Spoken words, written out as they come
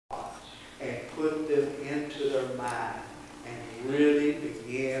put them into their mind and really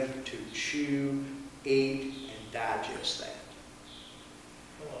begin to chew, eat, and digest that.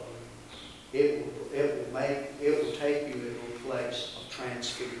 It will take you into a place of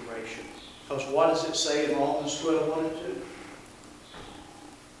transfiguration. Because what does it say in Romans 12:1-2?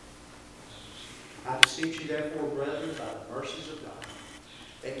 I beseech you therefore, brethren, by the mercies of God,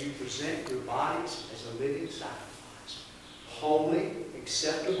 that you present your bodies as a living sacrifice, holy,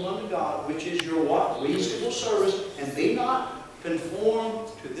 acceptable unto God, which is your what? Reasonable service, and be not conformed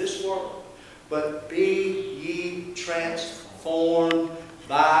to this world, but be ye transformed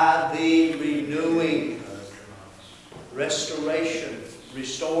by the renewing, restoration,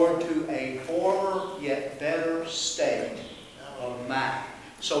 restored to a former yet better state of mind.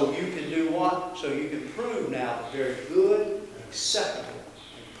 So you can do what? So you can prove now the very good, acceptable,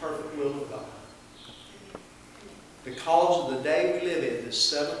 and perfect will of God. Because of the day we live in, this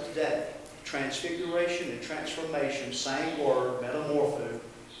seventh day, transfiguration and transformation, same word, metamorpho,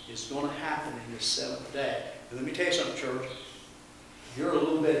 is going to happen in this seventh day. And let me tell you something, church. You're a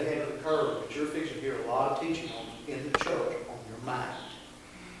little bit ahead of the curve, but you're fixing to hear a lot of teaching in the church on your mind.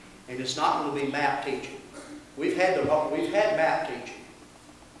 And it's not going to be map teaching. We've had map teaching.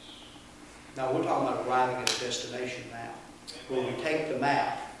 Now we're talking about arriving at a destination now, where we take the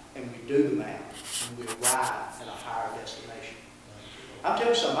map and we do the map and we arrive at a higher destination. I'm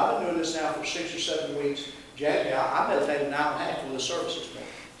telling you something. I've been doing this now for 6 or 7 weeks. Jack, I meditated an hour and a half for the service this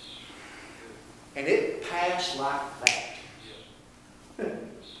morning, and it passed like that.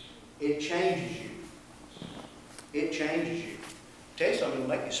 It changes you. It changes you. I tell you something, it'll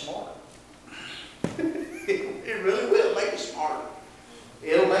make you smarter. It really will make you smarter.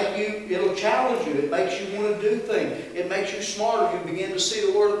 It'll challenge you. It makes you want to do things. It makes you smarter. You begin to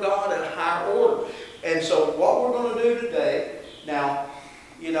see the Word of God at a higher order. And so what we're going to do today, now,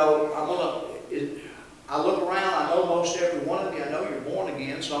 you know, I look around, I know most every one of you, I know you're born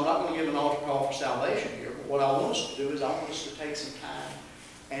again, so I'm not going to give an altar call for salvation here. But what I want us to do is I want us to take some time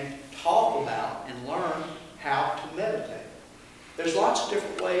and talk about and learn how to meditate. There's lots of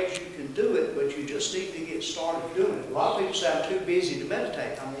different ways you can do it, but you just need to get started doing it. A lot of people say, I'm too busy to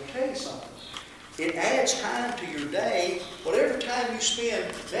meditate. I'm going to tell you something. It adds time to your day. Whatever time you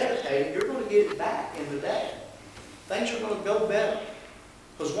spend meditating, you're going to get it back in the day. Things are going to go better.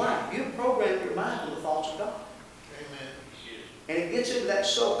 Because why? You've programmed your mind with the thoughts of God. Amen. And it gets into that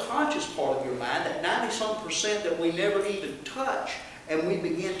subconscious part of your mind, that 90-some% that we never even touch, and we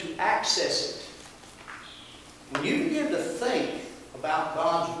begin to access it. When you begin to think about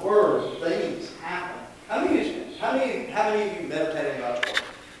God's Word, things happen. How many of you meditate on God's Word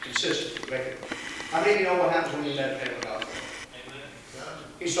consistently, regularly? How many of you know what happens when you meditate on God's Word? Amen.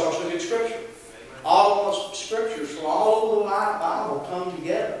 He starts looking at Scripture. Amen. All of those Scriptures from all over the Bible come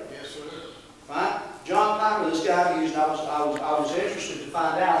together. Yes, sir. Right? John Piper, this guy I used, I was interested to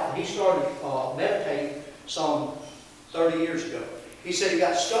find out. He started meditating some 30 years ago. He said he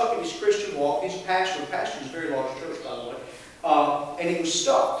got stuck in his Christian walk. He's a pastor. Pastor is a very large church, by the way. And he was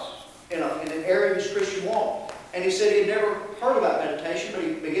stuck in an area of his Christian walk. And he said he had never heard about meditation, but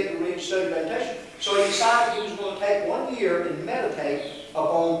he began to read and study meditation. So he decided he was going to take 1 year and meditate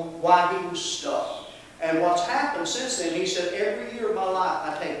upon why he was stuck. And what's happened since then, he said, every year of my life,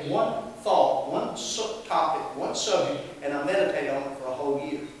 I take one thought, one topic, one subject, and I meditate on it for a whole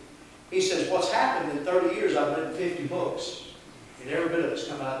year. He says, what's happened in 30 years, I've read 50 books. And every bit of it's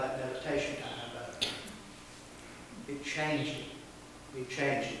come out of that meditation time. It changed it. It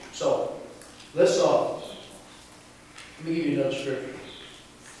changed it. So, let's let me give you another scripture.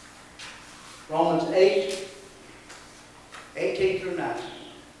 Romans 8:18-19.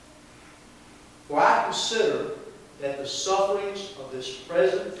 For I consider that the sufferings of this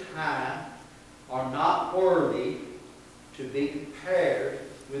present time are not worthy to be compared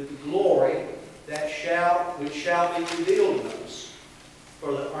with the glory which shall be revealed in us.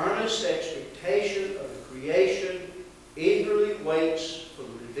 For the earnest expectation of the creation eagerly waits for the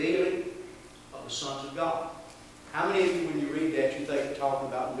revealing of the sons of God. How many of you, when you read that, you think they're talking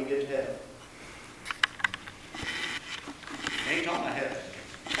about when we get to heaven? They ain't talking about heaven.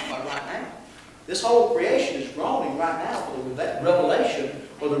 They're talking about right now. This whole creation is groaning right now for the revelation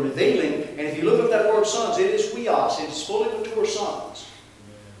or the revealing. And if you look at that word sons, it is weos. It is fully mature sons.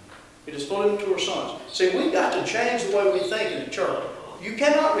 It is fully mature sons. See, we've got to change the way we think in the church. You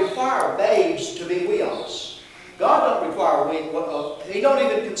cannot require babes to be weos. God don't require He don't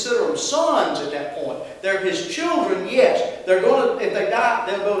even consider them sons at that point. They're His children, yes. They're going to, if they die,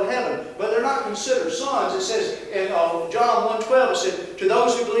 they'll go to heaven. But they're not considered sons. It says in John 1:12, it said, to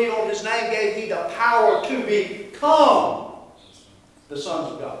those who believe on His name gave He the power to become the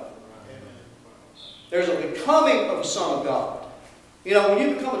sons of God. There's a becoming of a son of God. You know, when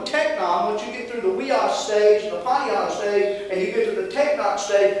you become a technon, once you get through the weos stage, the paion stage, and you get to the technon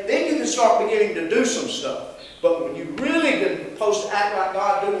stage, then you can start beginning to do some stuff. But when you really get supposed to act like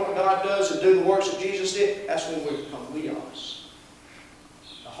God, do what God does, and do the works that Jesus did, that's when we become weos.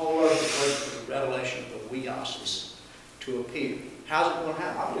 The whole earth is waiting for the revelation of the weoses to appear. How's it going to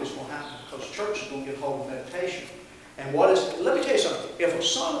happen? I believe it's going to happen because the church is going to get hold of meditation. And let me tell you something. If a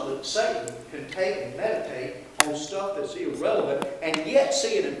son of Satan can take and meditate on stuff that's irrelevant and yet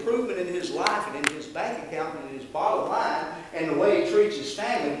see an improvement in his life and in his bank account and in his bottom line and the way he treats his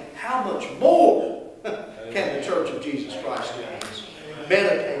family, how much more can the Church of Jesus Christ do?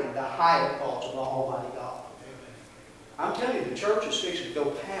 Meditating the higher thoughts of the Almighty God. I'm telling you, the church is fixing to go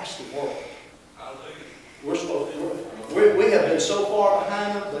past the world. We have been so far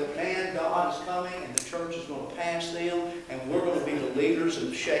behind them, but man, God is coming and the church is going to pass them and we're going to be the leaders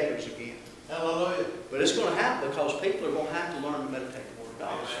and the shakers again. Hallelujah. But it's going to happen because people are going to have to learn to meditate the Word of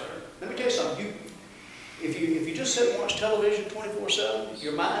God. Let me tell you something. If you just sit and watch television 24/7,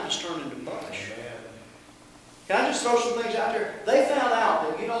 your mind is turning to mush. Can I just throw some things out there? They found out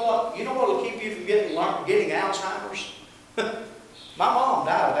that, you know what will keep you from getting Alzheimer's? My mom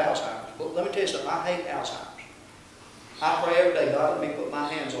died of Alzheimer's. But let me tell you something, I hate Alzheimer's. I pray every day, God, let me put my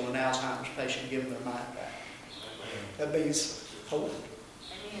hands on an Alzheimer's patient and give them their mind back. That means hope.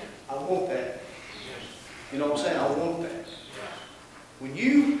 I want that. You know what I'm saying? I want that. When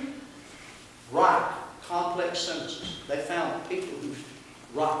you write complex sentences, they found people who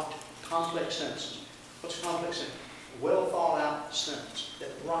write complex sentences. What's a complex sentence? A well thought out sentence that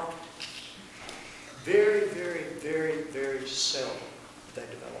write. Very, very, very, very seldom they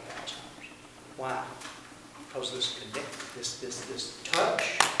develop Alzheimer's. Why? Because this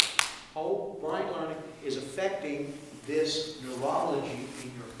touch, whole brain learning is affecting this neurology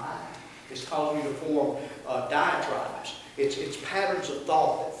in your mind. It's causing you to form diatribes. It's patterns of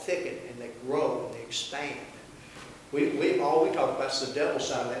thought that thicken and they grow and they expand. All we talk about is the devil's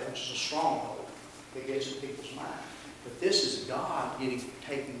side of that, which is a stronghold that gets in people's mind. But this is God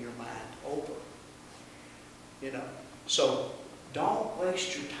taking your mind over. You know, so don't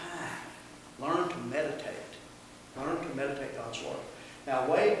waste your time. Learn to meditate. Learn to meditate God's Word. Now,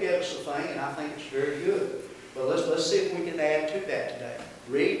 Wade gave us a thing, and I think it's very good. But let's see if we can add to that today.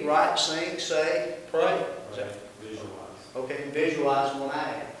 Read, write, sing, say, pray. Visualize. Okay, visualize what I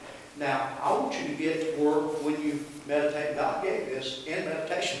add. Now, I want you to get to work when you meditate. God gave this in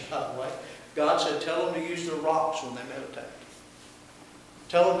meditation, by the way. God said, tell them to use their rocks when they meditate.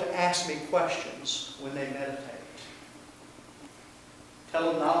 Tell them to ask me questions when they meditate.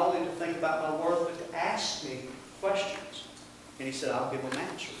 Tell them not only to think about my word, but to ask me questions. And he said, I'll give them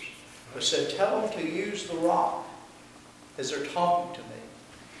answers. But said, tell them to use the rock as they're talking to me.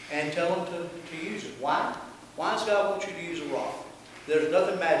 And tell them to use it. Why? Why does God want you to use a rock? There's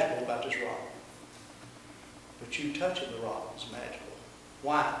nothing magical about this rock. But you touching the rock is magical.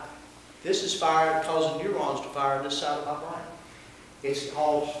 Why? This is causing neurons to fire on this side of my brain. It's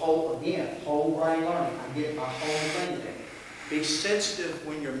called whole brain learning. I get my whole thing there. Be sensitive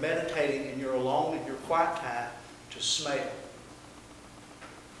when you're meditating and you're alone in your quiet time to smell.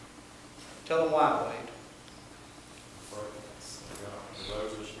 Tell them why, Wade.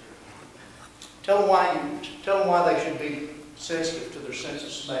 Tell them why they should be sensitive to their sense of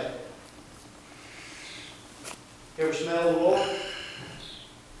smell. You ever smell the Lord?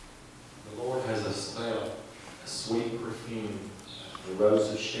 The Lord has a smell, a sweet perfume, the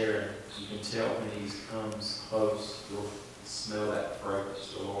rose of Sharon. You can tell when He comes close, you'll smell that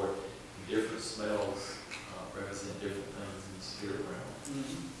fragrance of the Lord. And different smells represent different things in the spirit realm.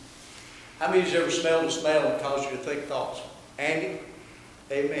 Mm-hmm. How many of you ever smelled a smell and caused you to think thoughts? Andy?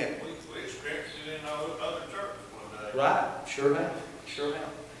 Amen. We experienced it in other churches one day. Right. Sure have. Sure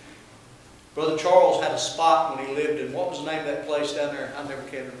have. Brother Charles had a spot when he lived in, what was the name of that place down there? I never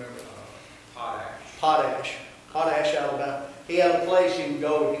can remember. Potash, Alabama. He had a place he would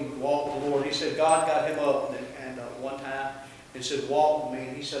go and he would walk with the Lord. He said God got him up and one time and said, walk with me.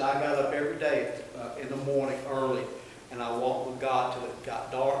 And he said, I got up every day in the morning early and I walked with God till it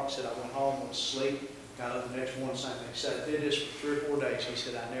got dark. He said, I went home, went to sleep, got up the next morning, same thing. He said, I did this for 3 or 4 days. He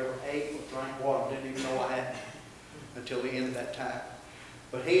said, I never ate or drank water, didn't even know I had until the end of that time.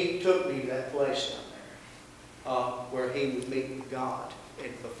 But he took me to that place down there where he would meet with God.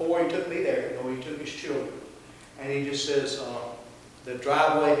 And before he took me there, he took his children. And he just says, the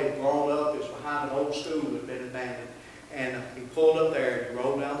driveway had grown up. It was behind an old school that had been abandoned. And he pulled up there and he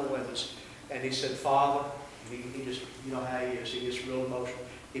rolled down the windows. And he said, Father, he just, you know how he is. He gets real emotional.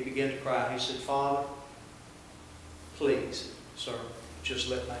 He began to cry. He said, Father, please, sir, just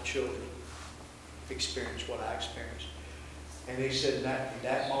let my children experience what I experienced. And he said in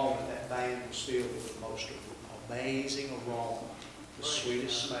that moment, that van was filled with the most amazing aroma, the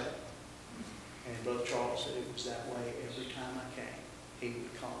sweetest smell. And Brother Charles said it was that way every time I came. He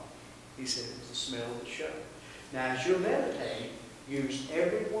would come. He said it was the smell of the show. Now, as you're meditating, use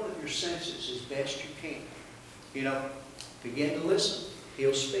every one of your senses as best you can. You know, begin to listen.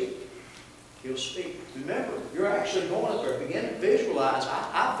 He'll speak. He'll speak. Remember, you're actually going up there. Begin to visualize.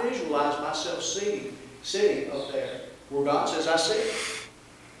 I visualize myself sitting up there where God says I sit.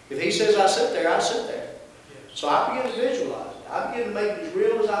 If He says I sit there, I sit there. So I begin to visualize it. I begin to make it as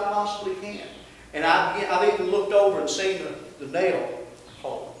real as I possibly can. And I've even looked over and seen the nail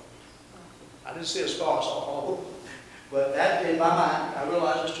hole. I didn't see a scar, I saw a hole. But that, in my mind, I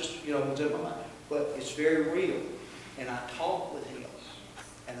realize it's just, what's in my mind. But it's very real. And I talk with Him.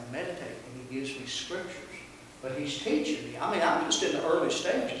 And I meditate. And He gives me scriptures. But He's teaching me. I mean, I'm just in the early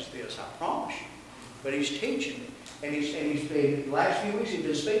stages of this, I promise you. But He's teaching me. And he's been, the last few weeks He's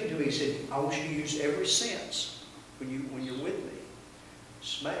been speaking to me. He said, I want you to use every sense when you're with me.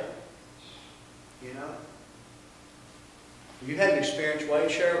 Smell. You know? You had an experience,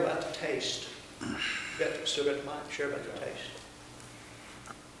 Wade, share about the taste. Still got the mic? Share about the taste.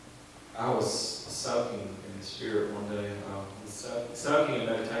 I was soaking in the Spirit one day. Soaking and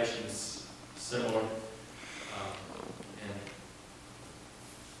meditation is similar. And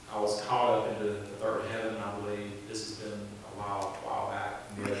I was caught up into the third heaven, I believe. This has been a while back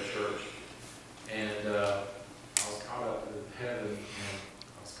in the other church. And I was caught up into heaven, and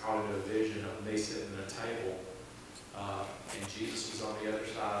I was caught into a vision of me sitting at a table. And Jesus was on the other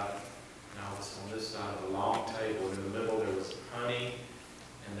side, and I was on this side of a long table. And in the middle there was honey,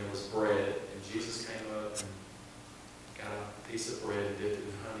 and there was bread. And Jesus came up and got a piece of bread and dipped it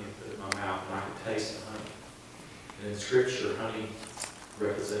in honey and put it in my mouth, and I could taste the honey. And in Scripture, honey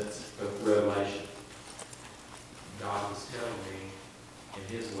represents revelation. God was telling me in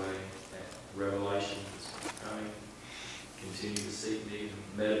His way that revelation is coming. Continue to seek me,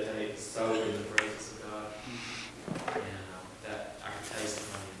 to meditate, soak in the presence of God. And that I can taste the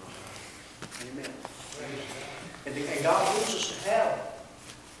honey in my mouth. Amen. And God wants us to have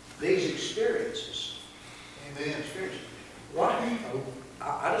these experiences. Amen. Experiences. Right?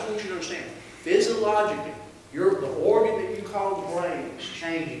 I just want you to understand. Physiologically, the organ that you call the brain is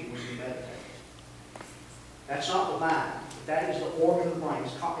changing when you meditate. That's not the mind. That is the organ of the brain.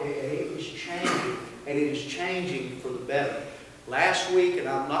 It is changing, and it is changing for the better. Last week, and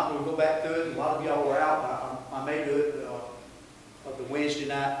I'm not going to go back through it, a lot of y'all were out. I may do it of the Wednesday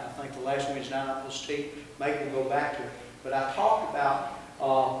night. I think the last Wednesday night I was teaching. Make them go back to it. But I talked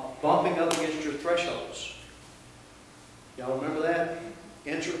about bumping up against your thresholds. Y'all remember that?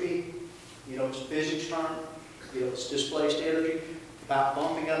 Entropy. It's a physics term. It's displaced energy. About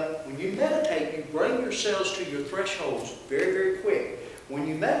bumping up. When you meditate, you bring yourselves to your thresholds very, very quick. When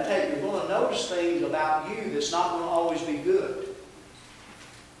you meditate, you're going to notice things about you that's not going to always be good.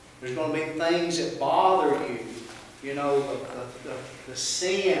 There's going to be things that bother you. The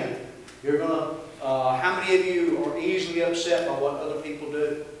sin. You're going to, how many of you are easily upset by what other people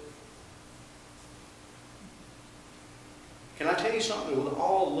do? Can I tell you something? With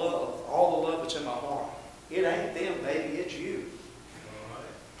all the love that's in my heart, it ain't them, baby, it's you.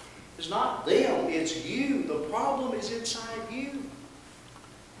 It's not them, it's you. The problem is inside you.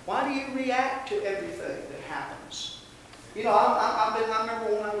 Why do you react to everything that happens? I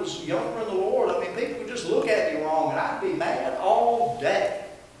remember when I was younger in the Lord, people would just look at me wrong, and I'd be mad all day.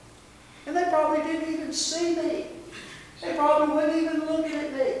 And they probably didn't even see me. They probably weren't even looking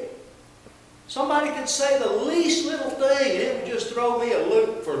at me. Somebody could say the least little thing, and it would just throw me a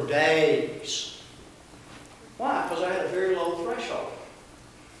loop for days. Why? Because I had a very low threshold.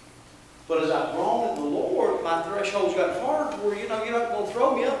 But as I've grown in the Lord, my threshold's got hard to where, you're not going to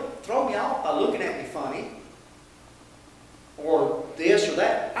throw me off by looking at me funny. Or this or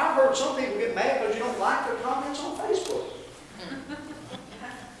that. I've heard some people get mad because you don't like their comments on Facebook.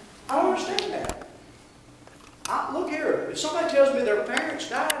 I don't understand that. Look here, if somebody tells me their parents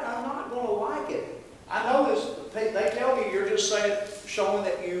died, I'm not going to like it. I know this. They tell me you're just showing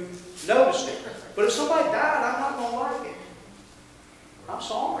that you noticed it. But if somebody died, I'm not going to like it. I'm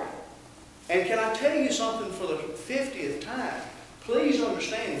sorry. And can I tell you something for the 50th time? Please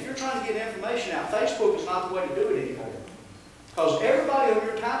understand, if you're trying to get information out, Facebook is not the way to do it anymore. Because everybody on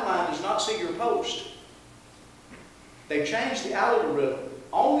your timeline does not see your post. They changed the algorithm.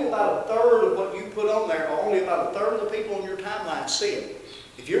 Only about a third of what you put on there, only about a third of the people on your timeline see it.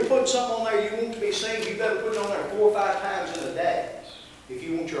 If you're putting something on there you want to be seen, you better put it on there 4 or 5 times in a day if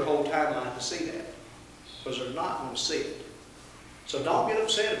you want your whole timeline to see that. Because they're not going to see it. So don't get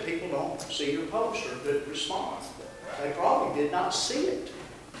upset if people don't see your post or didn't respond. They probably did not see it.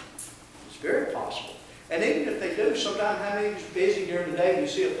 It's very possible. And even if they do, sometimes how many is busy during the day and you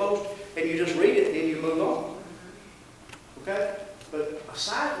see a post and you just read it and then you move on. Okay? But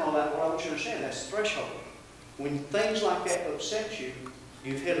aside from all that, what I want you to understand, that's the threshold. When things like that upset you,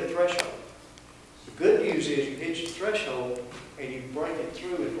 you've hit a threshold. The good news is you hit your threshold and you break it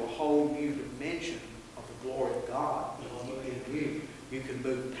through into a whole new dimension of the glory of God in you. You can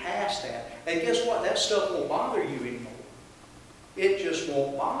move past that. And guess what? That stuff won't bother you anymore. It just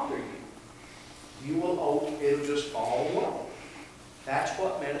won't bother you. It'll just fall away. That's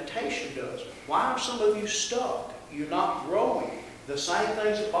what meditation does. Why are some of you stuck? You're not growing. The same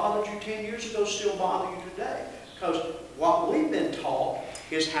things that bothered you 10 years ago still bother you today. Because what we've been taught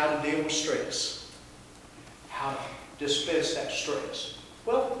is how to deal with stress. How to dispense that stress.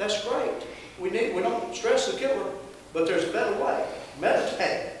 Well, that's great. We don't stress the killer, but there's a better way.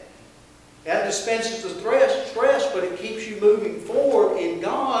 Meditate. That dispenses the stress, but it keeps you moving forward in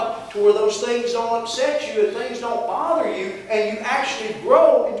God to where those things don't upset you and things don't bother you, and you actually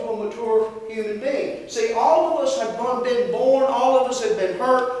grow into a mature human being. See, all of us have been born, all of us have been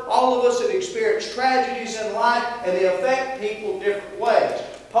hurt, all of us have experienced tragedies in life, and they affect people different ways.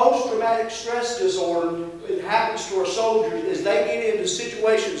 Post-traumatic stress disorder, it happens to our soldiers as they get into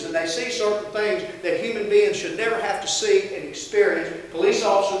situations and they see certain things that human beings should never have to see and experience. Police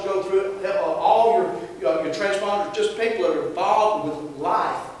officers go through it, all your transponders, just people that are involved with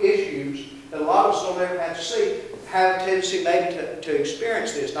life issues that a lot of us don't ever have to see, have a tendency maybe to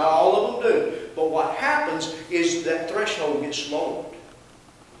experience this. Not all of them do. But what happens is that threshold gets lowered.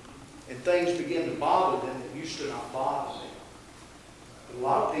 And things begin to bother them that used to not bother them. A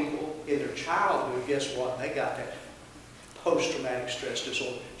lot of people in their childhood, guess what? They got that post-traumatic stress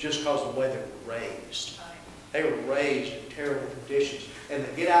disorder just because of the way they were raised. They were raised in terrible conditions. And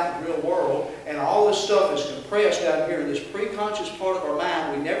they get out in the real world, and all this stuff is compressed down here in this preconscious part of our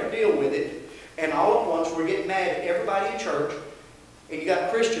mind. We never deal with it. And all at once, we're getting mad at everybody in church. And you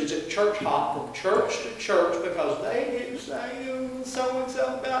got Christians that church hop from church to church because they didn't say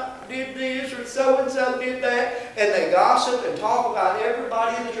so-and-so about did this or so-and-so did that. And they gossip and talk about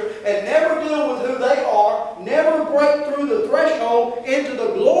everybody in the church and never deal with who they are, never break through the threshold into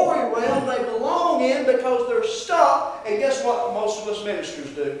the glory realm they belong in because they're stuck. And guess what most of us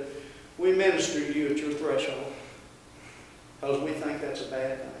ministers do? We minister to you at your threshold because we think that's a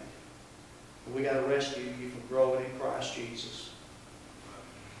bad thing. And we got to rescue you from growing in Christ Jesus.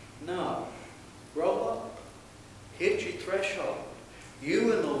 No. Grow up. Hit your threshold.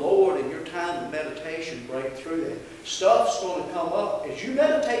 You and the Lord in your time of meditation break through that. Stuff's going to come up. As you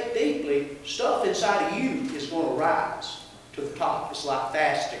meditate deeply, stuff inside of you is going to rise to the top. It's like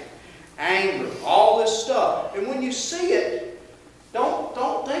fasting. Anger. All this stuff. And when you see it,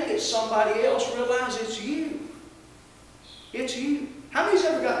 don't think it's somebody else. Realize it's you. It's you. How many's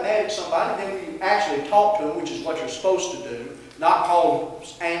ever got mad at somebody and then you actually talk to them, which is what you're supposed to do? Not call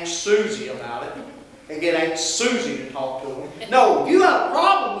Aunt Susie about it and get Aunt Susie to talk to them. No, you have a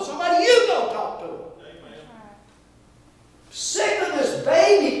problem with somebody, you go talk to them. Sick of this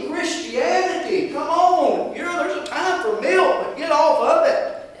baby Christianity. Come on. There's a time for milk, but get off of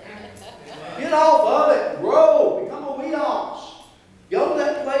it. Get off of it. Grow. Become a weedos. Go to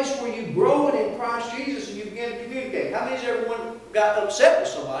that place where you're growing in Christ Jesus and you begin to communicate. How many's ever got upset with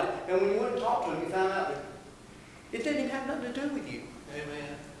somebody and when you went and talked to them, you found out that it didn't even have nothing to do with you. Amen.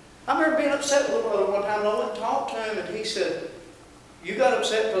 I remember being upset with a brother one time, and I went and talked to him, and he said, "You got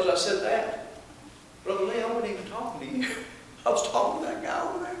upset because I said that?" Brother Lee, I wasn't even talking to you. I was talking to that guy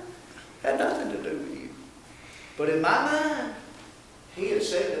over there. Had nothing to do with you. But in my mind, he had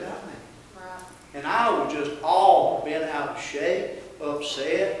said it about me. Right. And I was just all bent out of shape,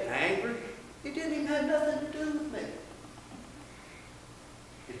 upset, angry. It didn't even have nothing to do with me.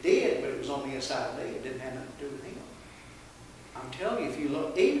 It did, but it was on the inside of me. It didn't have nothing to do with him. I'm telling you, if you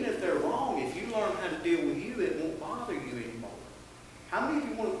look, even if they're wrong, if you learn how to deal with you, it won't bother you anymore. How many of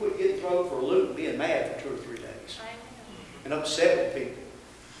you want to quit getting thrown for a loop and being mad for 2 or 3 days? And upset with people?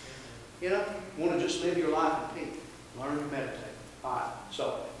 You know, want to just live your life in peace. Learn to meditate. All right.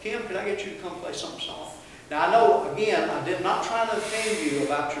 So, Kim, can I get you to come play something soft? Now, I know, again, I'm not trying to offend you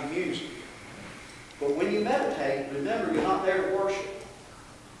about your music. But when you meditate, remember, you're not there to worship.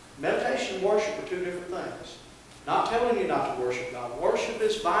 Meditation and worship are 2 different things. Not telling you not to worship God. Worship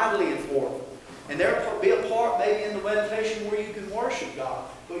is vitally important. And there will be a part maybe in the meditation where you can worship God.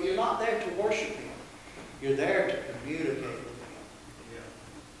 But you're not there to worship Him. You're there to communicate with Him.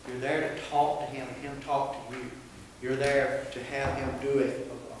 You're there to talk to Him and Him talk to you. You're there to have Him do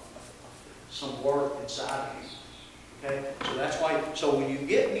some work inside of you. Okay? So that's why, so when you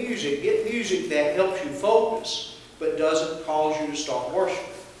get music that helps you focus, but doesn't cause you to start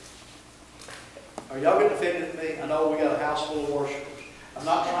worshiping. Are y'all getting offended at me? I know we got a house full of worshipers.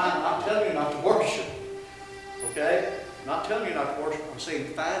 I'm telling you not to worship. Okay? I'm not telling you not to worship. I'm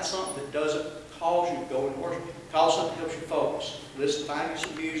saying find something that doesn't cause you to go and worship. Call something that helps you focus. Listen, find you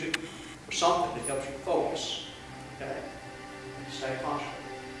some music or something that helps you focus. Okay? And stay concentrated.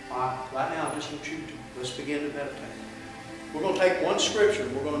 All right, right now I just want you to, let's begin to meditate. We're going to take one scripture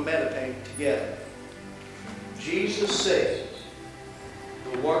and we're going to meditate together. Jesus said,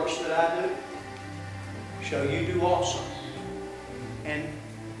 the works that I do shall you do also, and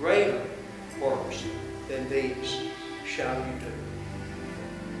greater works than these shall you do.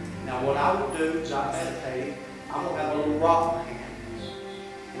 Now what I would do is I meditate, I'm going to have a little rock in my hand.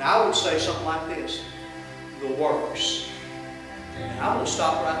 And I would say something like this, the works. And I'm going to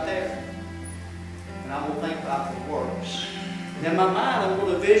stop right there. And I'm going to think about the works. And in my mind I'm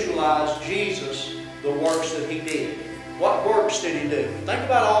going to visualize Jesus, the works that He did. What works did He do? Think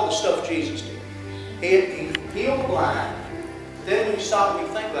about all the stuff Jesus did. He healed the blind. Then when you stop and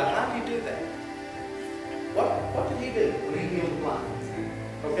you think about how did He do that? What did He do when He healed the blind?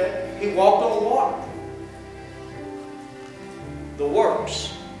 Okay? He walked on water. The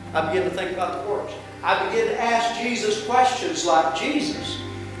works. I began to think about the works. I began to ask Jesus questions like, Jesus,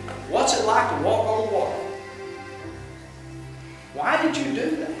 what's it like to walk on water? Why did you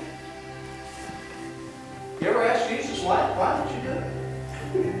do that? You ever ask Jesus, why did you do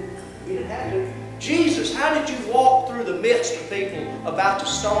it? He didn't have to. Jesus, how did you walk through the midst of people about to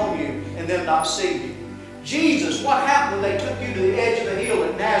stone you and them not see you? Jesus, what happened when they took you to the edge of the hill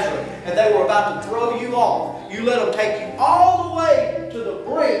at Nazareth and they were about to throw you off? You let them take you all the way to the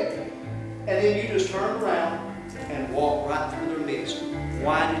brink and then you just turned around and walked right through their midst.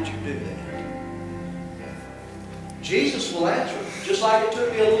 Why did you do that? Jesus will answer. Just like it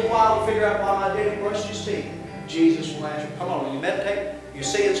took me a little while to figure out why my daddy brushed his teeth. Jesus will answer. Come on, when you meditate, you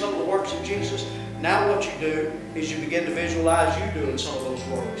see some of the works of Jesus. Now what you do is you begin to visualize you doing some of those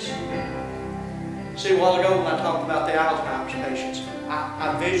works. See, a while ago when I talked about the Alzheimer's patients,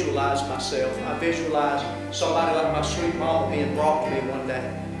 I visualized myself. I visualized somebody like my sweet mama being brought to me one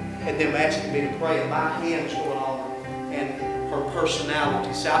day and them asking me to pray and my hands going on and her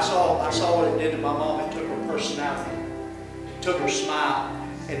personality. See, I saw what it did to my mom. It took her personality. It took her smile.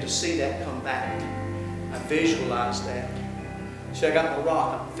 And to see that come back, I visualized that. See, I got my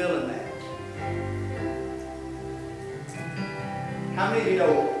rock. I'm feeling that. How many of you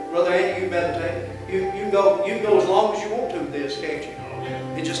know, Brother Andy, you meditate? You can go as long as you want to with this, can't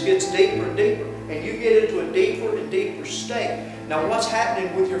you? It just gets deeper and deeper. And you get into a deeper and deeper state. Now what's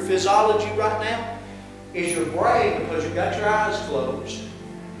happening with your physiology right now is your brain, because you've got your eyes closed,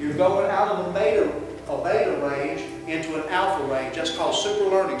 you're going out of a beta range into an alpha range. That's called super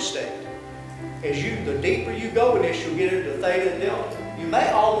learning state. The deeper you go in this, you'll get into theta and delta. You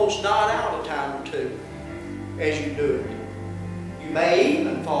may almost nod out a time or two as you do it. You may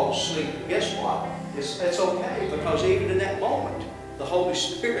even fall asleep. But guess what? It's okay, because even in that moment, the Holy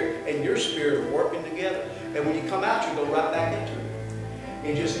Spirit and your spirit are working together. And when you come out, you go right back into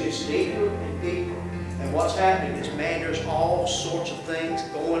it. It just gets deeper and deeper. And what's happening is, man, there's all sorts of things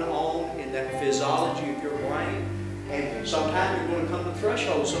going on in that physiology of your brain. And sometimes you're going to come to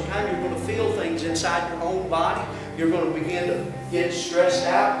thresholds. Sometimes you're going to feel things inside your own body. You're going to begin to get stressed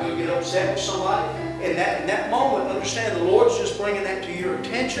out. You'll get upset with somebody. In that moment, understand the Lord's just bringing that to your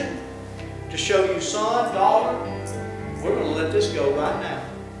attention to show you, son, daughter, we're going to let this go right now.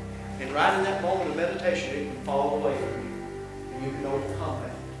 And right in that moment of meditation, it can fall away from you. And you can overcome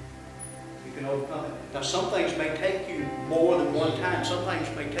that. You can overcome it. Now, some things may take you more than one time. Some things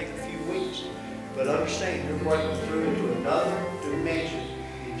may take a few weeks. But understand, you're breaking through into another dimension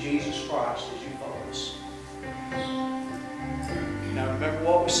in Jesus Christ as you follow us. Now, remember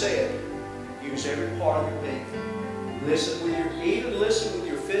what we said. Use every part of your being. Even listen with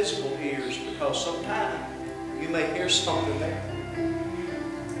your physical ears, because sometimes you may hear something there.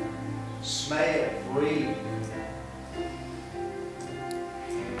 Smell, breathe.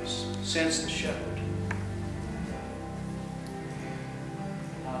 Sense the shepherd.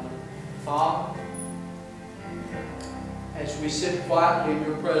 Father, as we sit quietly in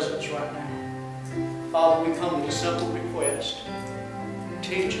your presence right now, Father, we come with a simple request.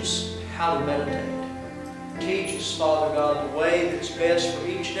 Teach us how to meditate. Teach us, Father God, the way that's best for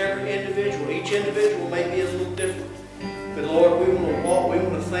each and every individual. Each individual may be a little different. But Lord, we want to walk, we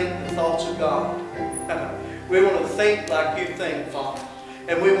want to think the thoughts of God. We want to think like you think, Father.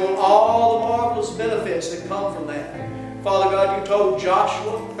 And we want all the marvelous benefits that come from that. Father God, you told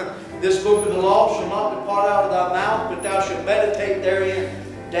Joshua, This book of the law shall not depart out of thy mouth, but thou shalt meditate therein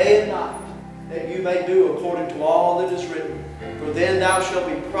day and night, that you may do according to all that is written. For then thou shalt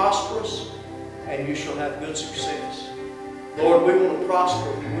be prosperous, and you shall have good success. Lord, we want to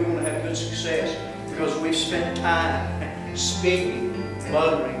prosper, and we want to have good success, because we've spent time speaking,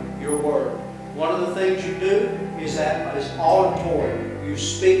 muttering your word. One of the things you do is that is auditory. You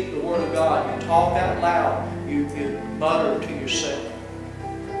speak the word of God. You talk out loud. You mutter to yourself.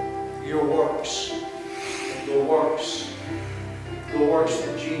 Your works. Your works. The works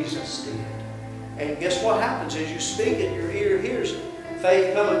that Jesus did. And guess what happens? As you speak it, your ear hears it.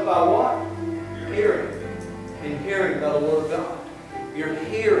 Faith cometh by what? Hearing. And hearing by the word of God. You're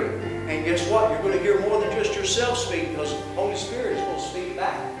hearing. And guess what? You're going to hear more than just yourself speak, because the Holy Spirit is going to speak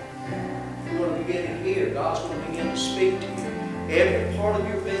back. You're going to begin to hear. God's going to begin to speak to you. Every part of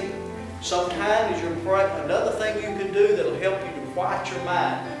your being. Sometimes as you're praying, another thing you can do that will help you to quiet your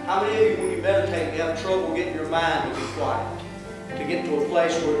mind. How many of you, when you meditate, you have trouble getting your mind to be quiet? To get to a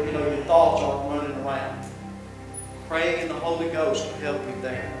place where your thoughts aren't running around. Praying in the Holy Ghost will help you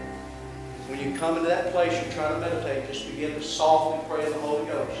there. When you come into that place, you try to meditate, just begin to softly pray in the Holy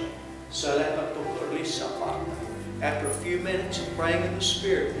Ghost. After a few minutes of praying in the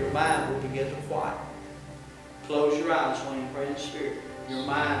Spirit, your mind will begin to quiet. Close your eyes when you pray in the Spirit. Your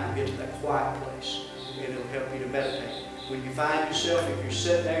mind will get to that quiet place, and it'll help you to meditate. When you find yourself, if you're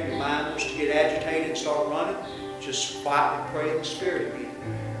sitting there, your mind wants to get agitated and start running, just quietly pray in the Spirit again.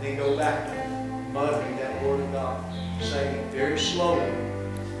 Then go back to muttering that Word of God, saying very slowly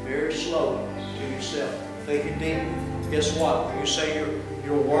to yourself, thinking deeply. Guess what? When you say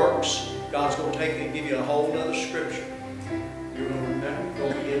your works, God's going to take and give you a whole other scripture. You're going to remember, you're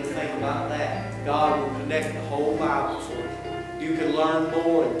going to begin to think about that. God will connect the whole Bible for you. You can learn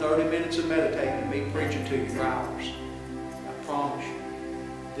more in 30 minutes of meditating than me preaching to you for hours. I promise you.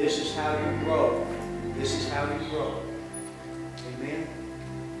 This is how you grow. This is how you grow. Amen.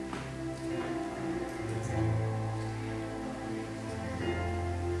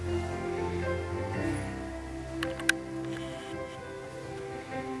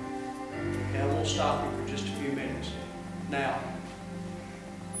 Okay, I'm going to stop you for just a few minutes. Now,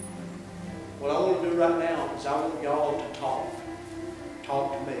 what I want to do right now is I want y'all to talk.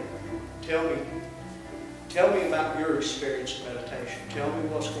 Talk to me. Tell me about your experience of meditation. Tell me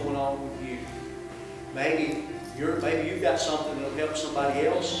what's going on with you. Maybe you've got something that'll help somebody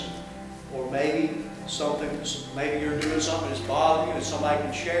else, or maybe you're doing something that's bothering you and somebody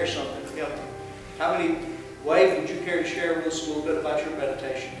can share something to help you. How many ways would you care to share with us a little bit about your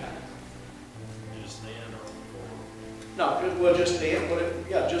meditation time? Just then or before? No, well, just then.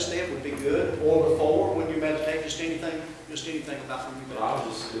 Just then would be good. Or before, when you meditate, just anything about when you But I meditate.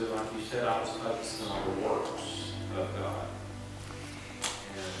 was just doing, like you said, I was focusing on the works of God.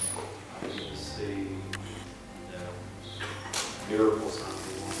 And I began to see, miracles. I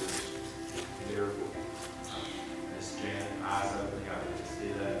wanted miracle. Miss Janet, eyes opening, I began to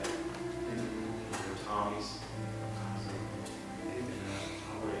see that. And Tommy's eyes opening. And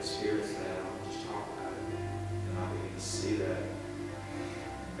I want to experience that. I want to just talk about it. And I began to see that.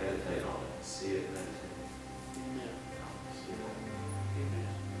 Meditate on it. See it, meditate.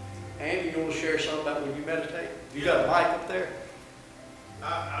 Andy, you want to share something about when you meditate? You got a mic up there?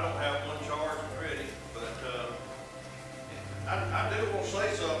 I don't have one charge ready, but I do want to say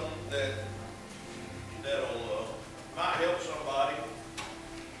something that'll might help somebody.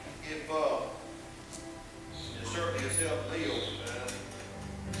 If it certainly has helped Neil.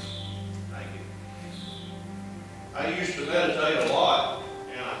 Thank you. I used to meditate a lot,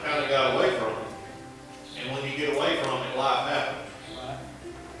 and I kind of got away from it. And when you get away from it, life happens.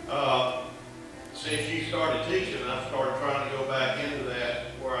 Since you started teaching, I've started trying to go back into that,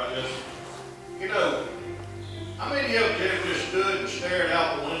 where I just, how many of you ever just stood and stared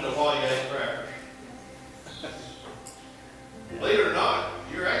out the window while you ate crackers? Believe it or not,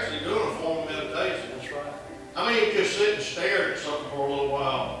 you're actually doing a form of meditation. That's right. I mean, you just sit and stare at something for a little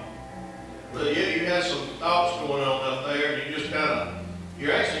while. But yeah, you had some thoughts going on up there, and you just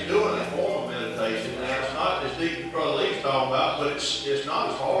you're actually doing a form of meditation. Now, it's not as deep as Brother Lee's talking about, but it's not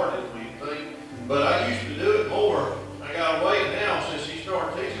as hard as we think. But I used to do it more. I got away now since he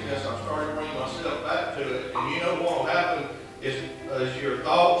started teaching this. I'm starting to bring myself back to it. And you know what will happen is your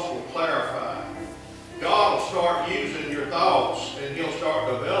thoughts will clarify. God will start using your thoughts, and He'll start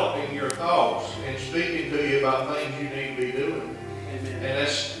developing your thoughts and speaking to you about things you need to be doing. Amen. And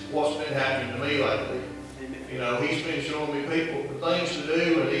that's what's been happening to me lately. Amen. He's been showing me things to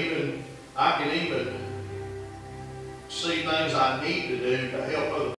do, and I can even see things I need to do to help other